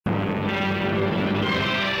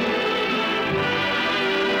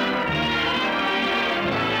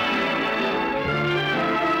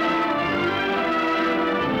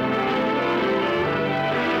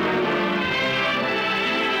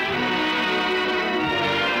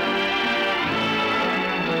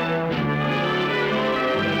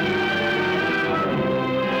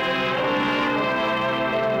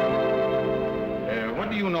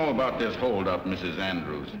you know about this holdup, Mrs.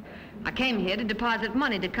 Andrews? I came here to deposit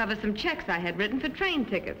money to cover some checks I had written for train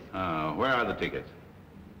tickets. Where are the tickets?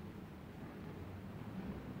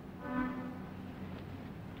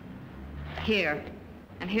 Here.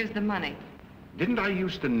 And here's the money. Didn't I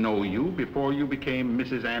used to know you before you became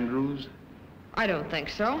Mrs. Andrews? I don't think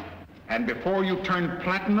so. And before you turned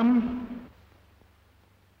platinum?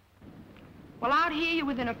 Well, out here, you're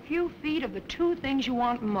within a few feet of the two things you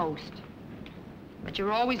want most. But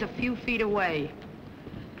you're always a few feet away.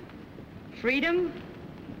 Freedom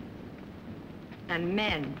and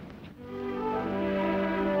men.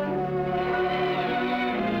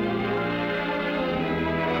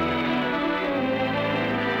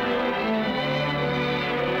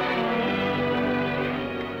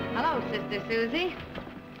 Hello, Sister Susie.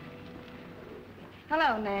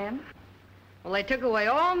 Hello, Nan. Well, they took away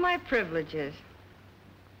all my privileges.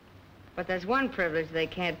 But there's one privilege they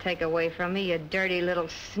can't take away from me, you dirty little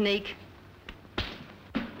sneak.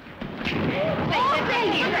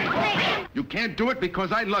 You can't do it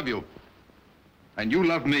because I love you. And you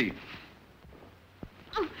love me.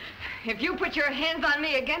 If you put your hands on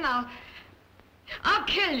me again, I'll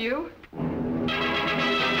kill you.